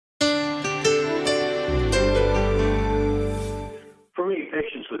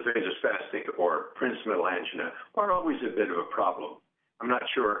patients with vasospastic or principal angina are always a bit of a problem. I'm not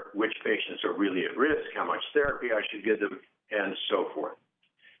sure which patients are really at risk, how much therapy I should give them, and so forth.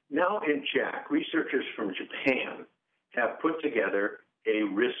 Now in JACC, researchers from Japan have put together a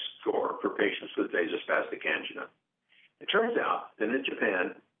risk score for patients with vasospastic angina. It turns out that in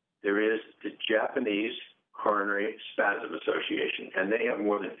Japan, there is the Japanese Coronary Spasm Association, and they have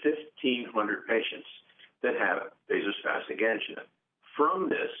more than 1,500 patients that have vasospastic angina. From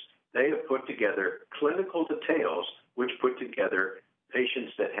this, they have put together clinical details which put together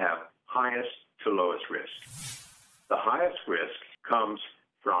patients that have highest to lowest risk. The highest risk comes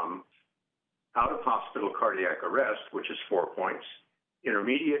from out-of-hospital cardiac arrest, which is 4 points.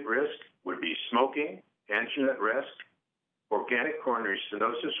 Intermediate risk would be smoking, angina at rest, organic coronary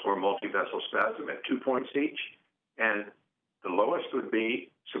stenosis or multivessel spasm at 2 points each. And the lowest would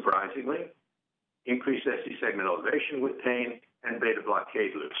be, surprisingly, increased ST segment elevation with pain and beta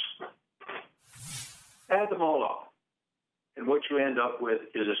blockade loops. Add them all up, and what you end up with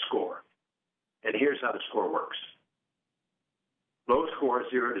is a score. And here's how the score works. Low score is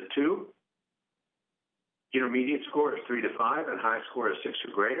 0 to 2. Intermediate score is 3 to 5, and high score is 6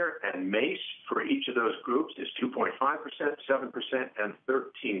 or greater. And MACE for each of those groups is 2.5%, 7%, and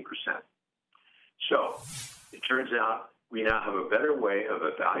 13%. So it turns out we now have a better way of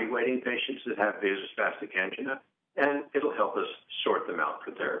evaluating patients that have vasospastic angina, and it'll help us sort them out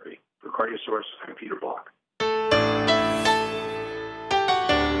for therapy. For CardioSource, I'm Peter Block.